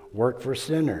 work for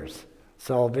sinners.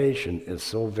 Salvation is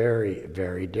so very,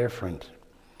 very different.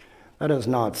 That is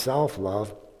not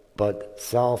self-love, but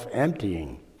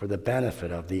self-emptying for the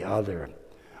benefit of the other,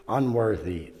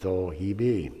 unworthy though he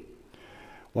be.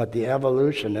 What the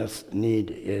evolutionists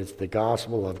need is the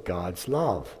gospel of God's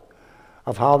love,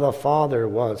 of how the Father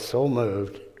was so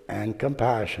moved and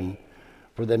compassion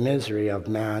for the misery of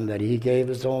man that he gave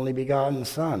his only begotten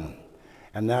Son,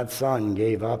 and that Son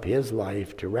gave up his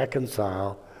life to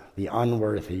reconcile the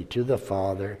unworthy to the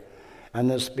Father, and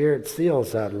the Spirit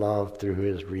seals that love through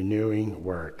his renewing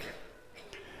work.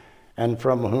 And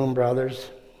from whom, brothers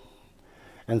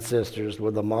and sisters,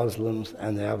 will the Muslims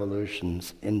and the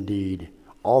evolutionists, indeed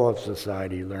all of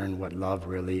society, learn what love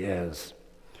really is?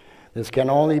 This can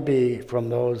only be from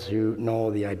those who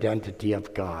know the identity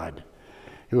of God,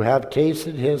 who have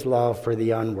tasted his love for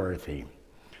the unworthy,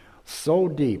 so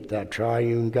deep that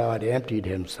Triune God emptied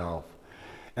himself.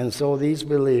 And so these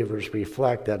believers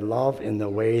reflect that love in the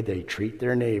way they treat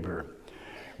their neighbor.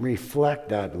 Reflect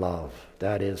that love.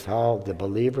 That is how the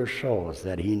believer shows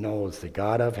that he knows the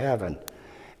God of heaven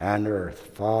and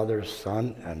earth, Father,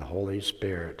 Son, and Holy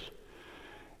Spirit.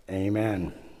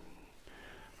 Amen.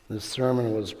 This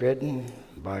sermon was written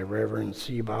by Reverend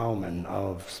C. Bauman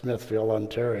of Smithville,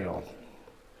 Ontario.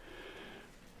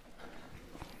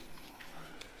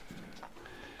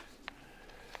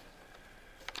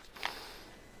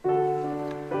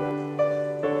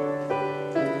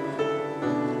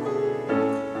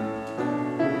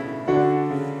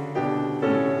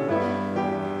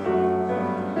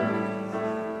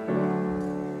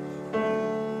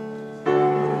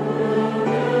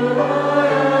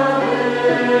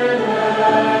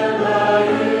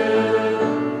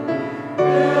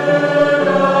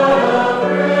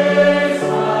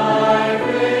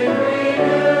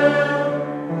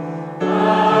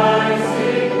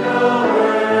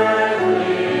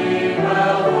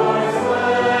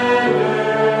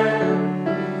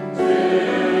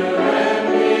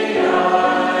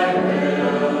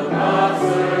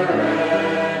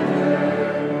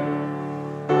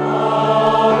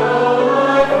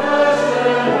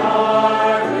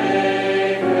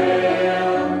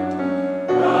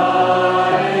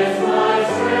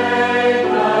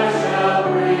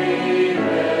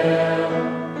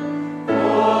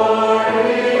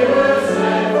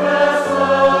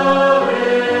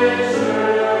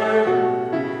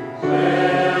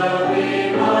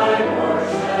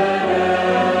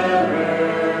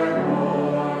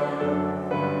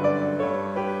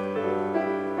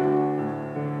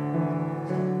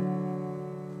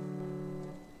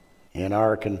 In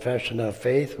our confession of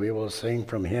faith, we will sing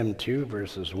from hymn 2,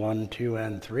 verses 1, 2,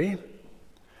 and 3.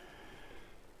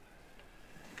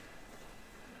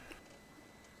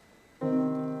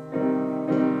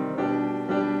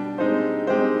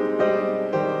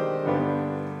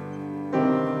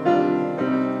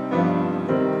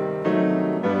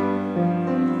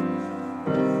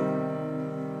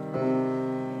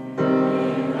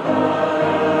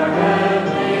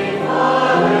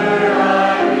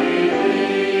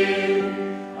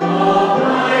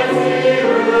 Almighty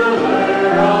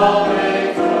ruler, all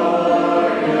victorious.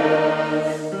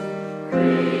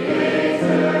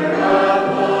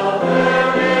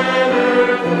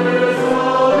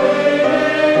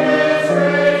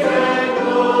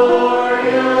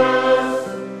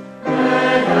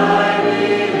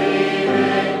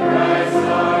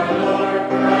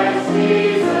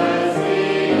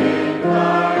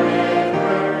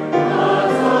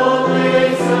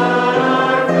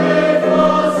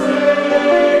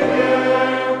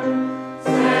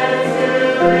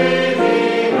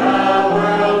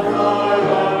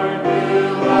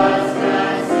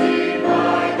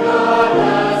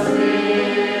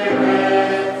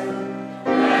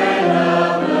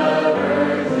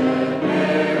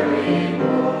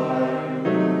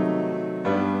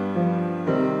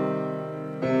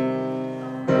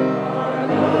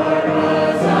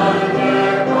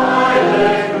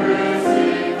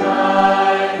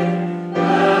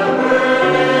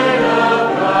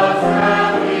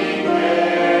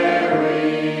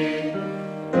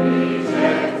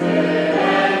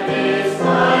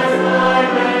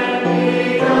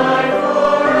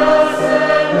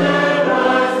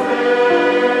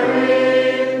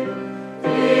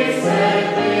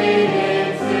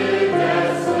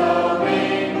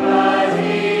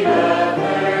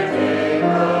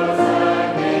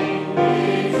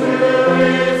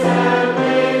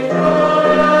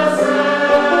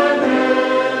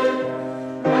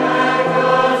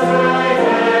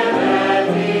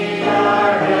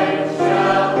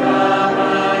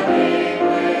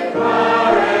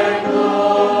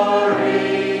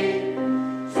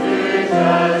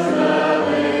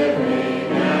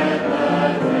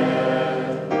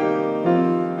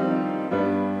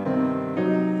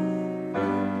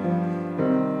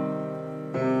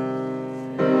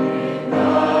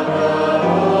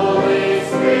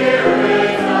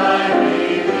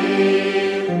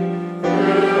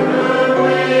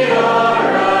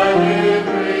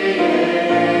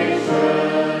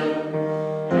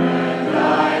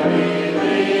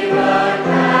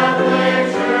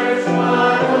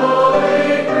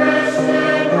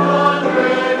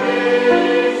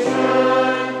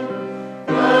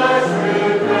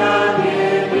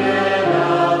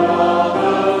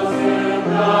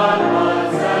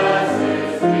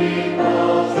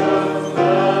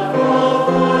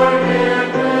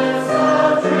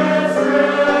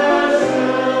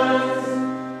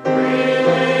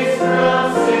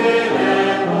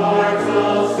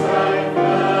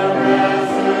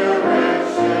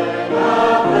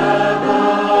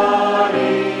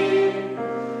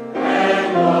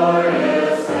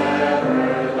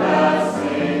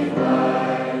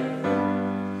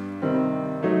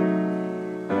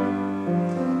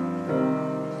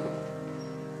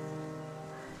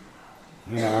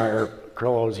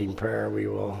 closing prayer, we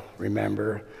will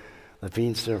remember the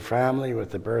Feenster family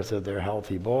with the birth of their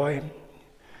healthy boy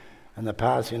and the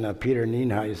passing of Peter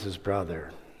Nienhuis's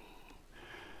brother.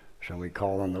 Shall we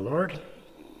call on the Lord?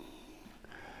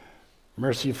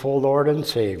 Merciful Lord and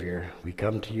Savior, we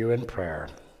come to you in prayer.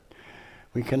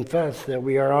 We confess that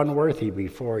we are unworthy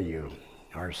before you.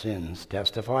 Our sins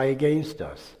testify against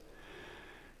us.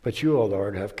 But you, O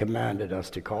Lord, have commanded us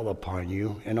to call upon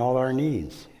you in all our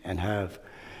needs and have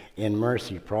in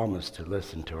mercy promised to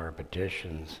listen to our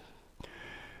petitions.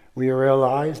 We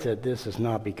realize that this is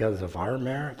not because of our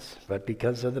merits, but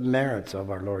because of the merits of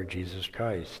our Lord Jesus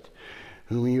Christ,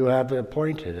 whom you have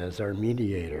appointed as our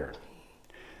mediator.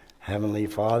 Heavenly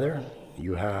Father,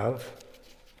 you have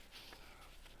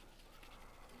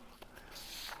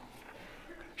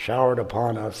showered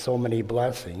upon us so many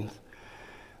blessings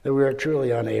that we are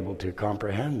truly unable to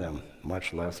comprehend them,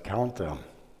 much less count them.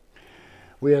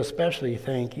 We especially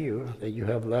thank you that you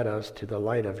have led us to the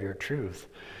light of your truth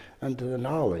and to the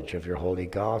knowledge of your holy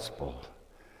gospel.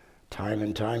 Time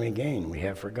and time again we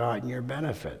have forgotten your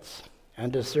benefits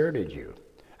and deserted you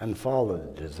and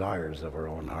followed the desires of our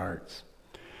own hearts.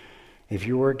 If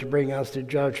you were to bring us to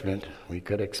judgment, we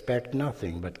could expect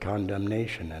nothing but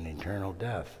condemnation and eternal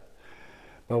death.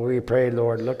 But we pray,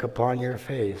 Lord, look upon the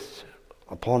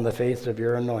face of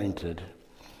your anointed.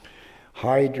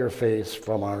 Hide your face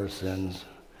from our sins.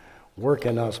 Work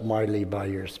in us mightily by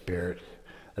your Spirit,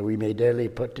 that we may daily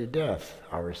put to death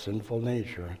our sinful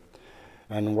nature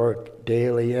and work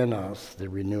daily in us the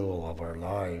renewal of our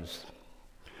lives.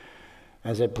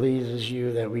 As it pleases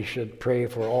you that we should pray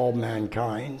for all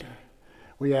mankind,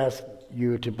 we ask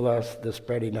you to bless the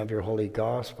spreading of your holy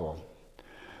gospel,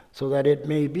 so that it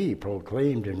may be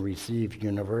proclaimed and received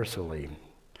universally,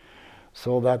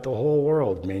 so that the whole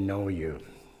world may know you.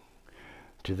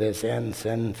 To this end,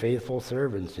 send faithful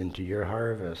servants into your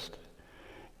harvest.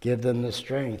 Give them the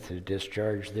strength to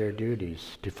discharge their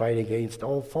duties, to fight against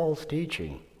all false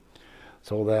teaching,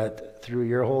 so that through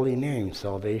your holy name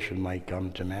salvation might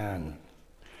come to man.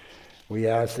 We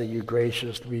ask that you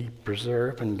graciously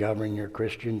preserve and govern your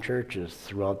Christian churches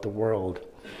throughout the world,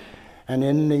 and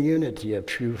in the unity of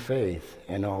true faith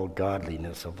and all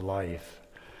godliness of life.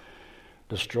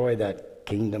 Destroy that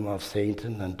kingdom of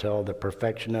Satan until the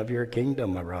perfection of your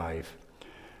kingdom arrive,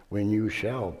 when you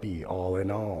shall be all in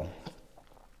all.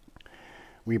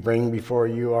 We bring before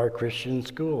you our Christian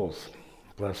schools.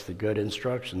 Bless the good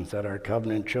instructions that our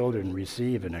covenant children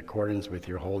receive in accordance with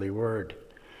your holy word.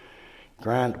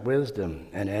 Grant wisdom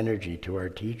and energy to our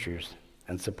teachers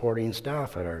and supporting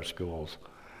staff at our schools,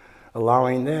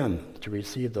 allowing them to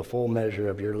receive the full measure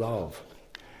of your love.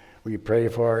 We pray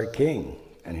for our King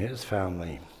and his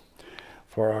family,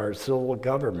 for our civil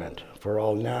government, for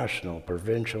all national,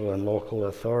 provincial, and local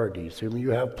authorities whom you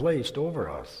have placed over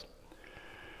us.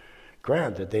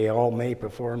 Grant that they all may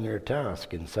perform their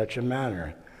task in such a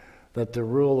manner that the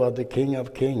rule of the King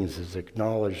of Kings is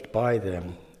acknowledged by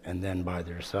them and then by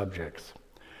their subjects.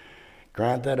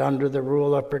 Grant that under the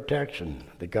rule of protection,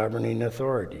 the governing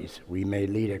authorities, we may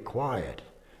lead a quiet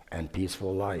and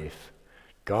peaceful life,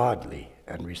 godly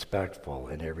and respectful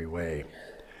in every way.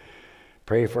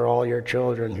 Pray for all your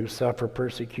children who suffer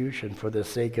persecution for the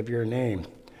sake of your name,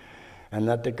 and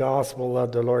that the gospel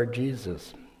of the Lord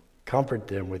Jesus comfort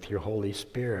them with your Holy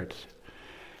Spirit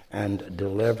and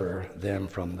deliver them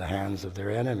from the hands of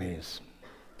their enemies.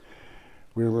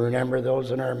 We remember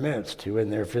those in our midst who in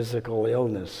their physical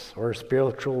illness or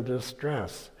spiritual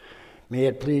distress, may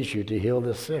it please you to heal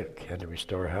the sick and to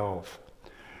restore health.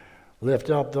 Lift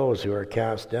up those who are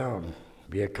cast down.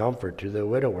 Be a comfort to the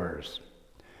widowers,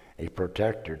 a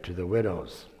protector to the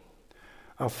widows,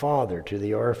 a father to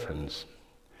the orphans.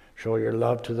 Show your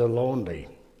love to the lonely,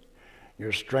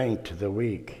 your strength to the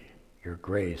weak, your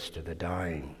grace to the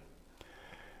dying.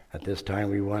 At this time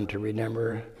we want to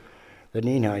remember the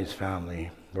Nienhuis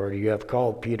family. Lord, you have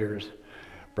called Peter's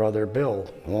brother Bill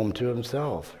home to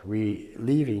himself,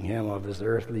 relieving him of his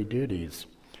earthly duties,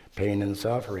 pain and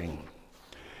suffering.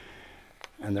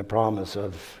 And the promise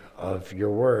of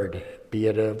your word, be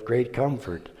it of great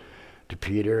comfort to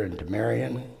Peter and to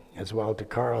Marion, as well to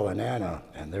Carl and Anna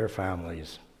and their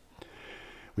families.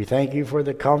 We thank you for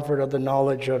the comfort of the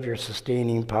knowledge of your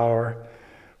sustaining power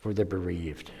for the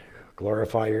bereaved.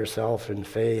 Glorify yourself in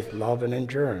faith, love, and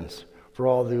endurance for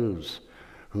all those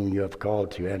whom you have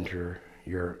called to enter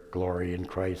your glory in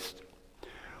Christ.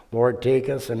 Lord, take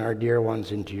us and our dear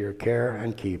ones into your care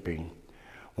and keeping.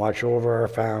 Watch over our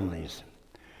families.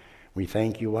 We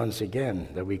thank you once again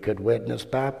that we could witness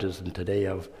baptism today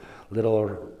of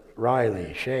little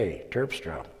Riley Shea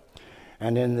Terpstra,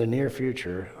 and in the near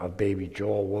future of baby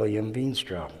Joel William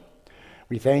Veenstra.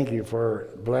 We thank you for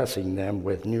blessing them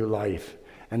with new life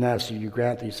and ask you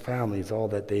grant these families all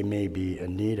that they may be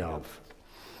in need of,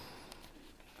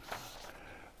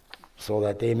 so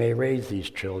that they may raise these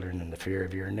children in the fear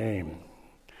of your name.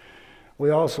 We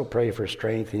also pray for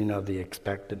strengthening of the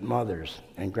expectant mothers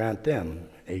and grant them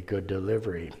a good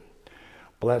delivery.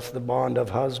 Bless the bond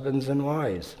of husbands and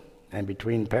wives and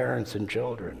between parents and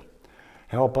children.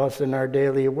 Help us in our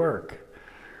daily work.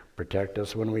 Protect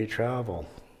us when we travel.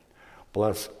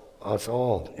 Bless us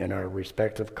all in our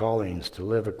respective callings to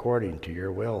live according to your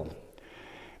will.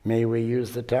 May we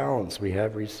use the talents we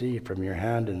have received from your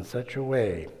hand in such a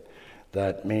way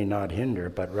that may not hinder,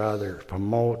 but rather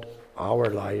promote our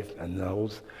life and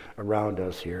those around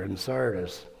us here in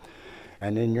Sardis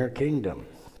and in your kingdom.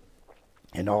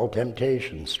 In all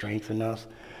temptations, strengthen us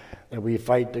that we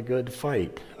fight the good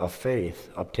fight of faith,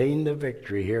 obtain the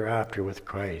victory hereafter with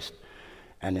Christ,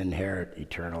 and inherit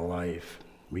eternal life.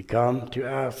 We come to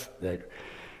ask that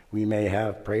we may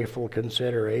have prayerful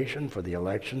consideration for the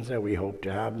elections that we hope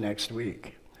to have next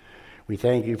week. We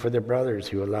thank you for the brothers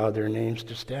who allowed their names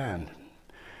to stand.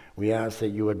 We ask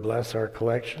that you would bless our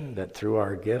collection, that through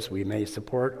our gifts we may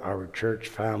support our church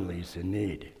families in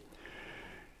need.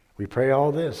 We pray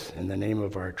all this in the name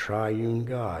of our triune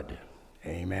God.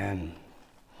 Amen.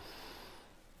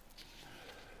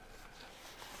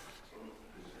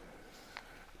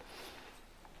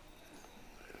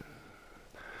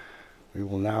 We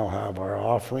will now have our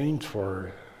offerings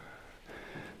for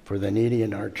the needy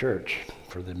in our church,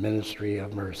 for the ministry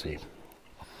of mercy.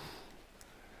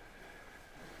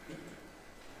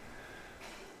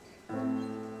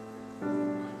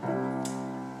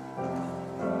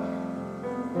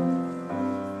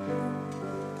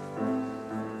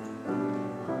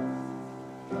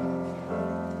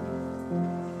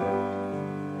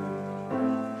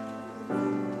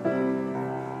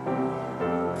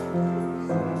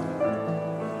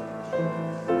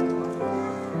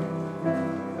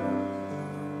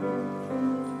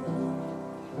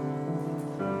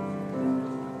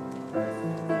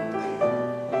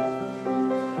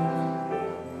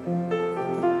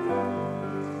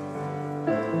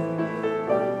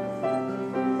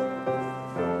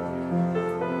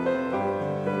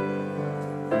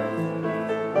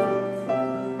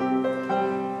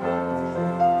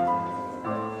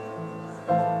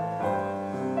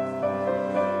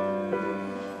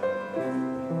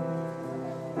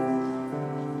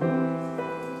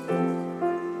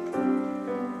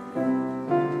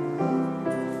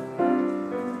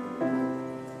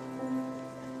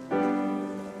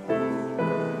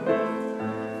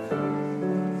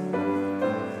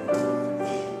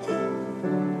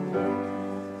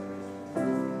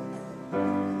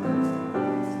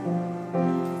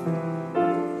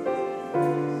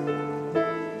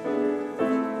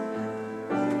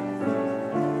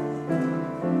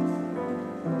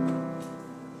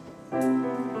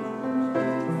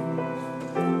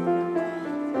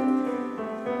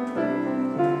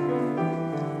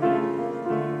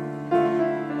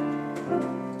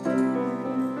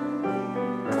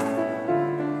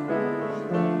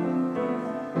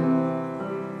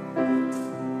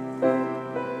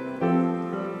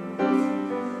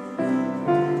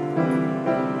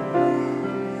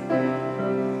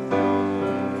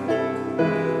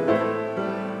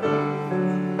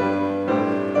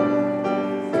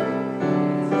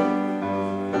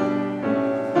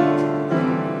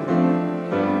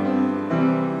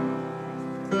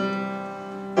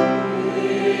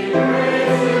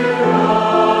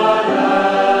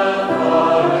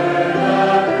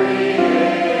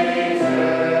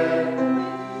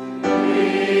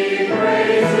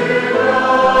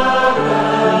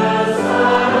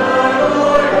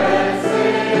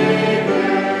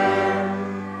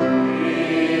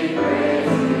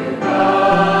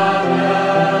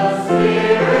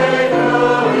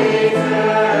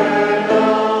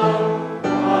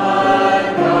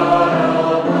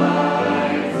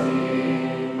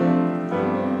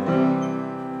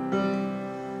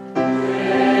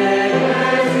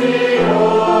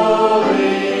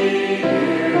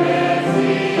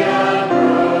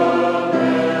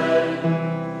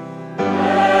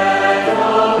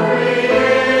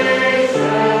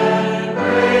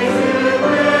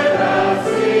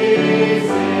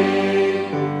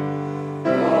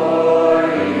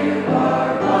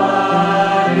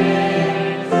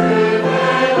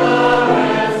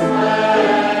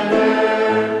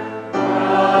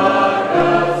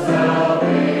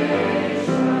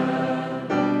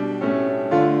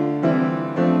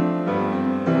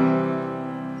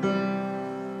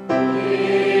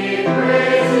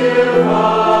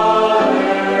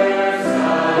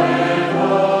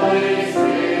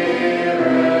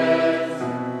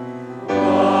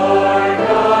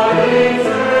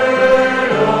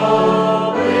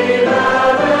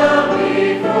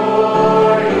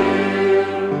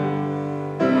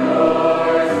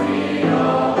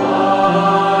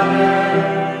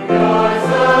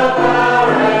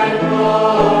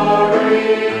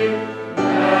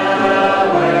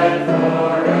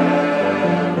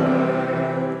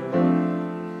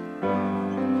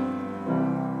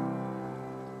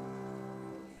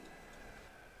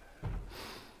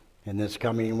 this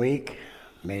coming week,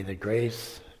 may the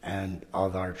grace and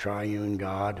of our triune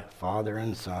God, Father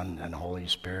and Son and Holy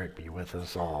Spirit be with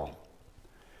us all.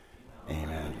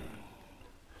 Amen.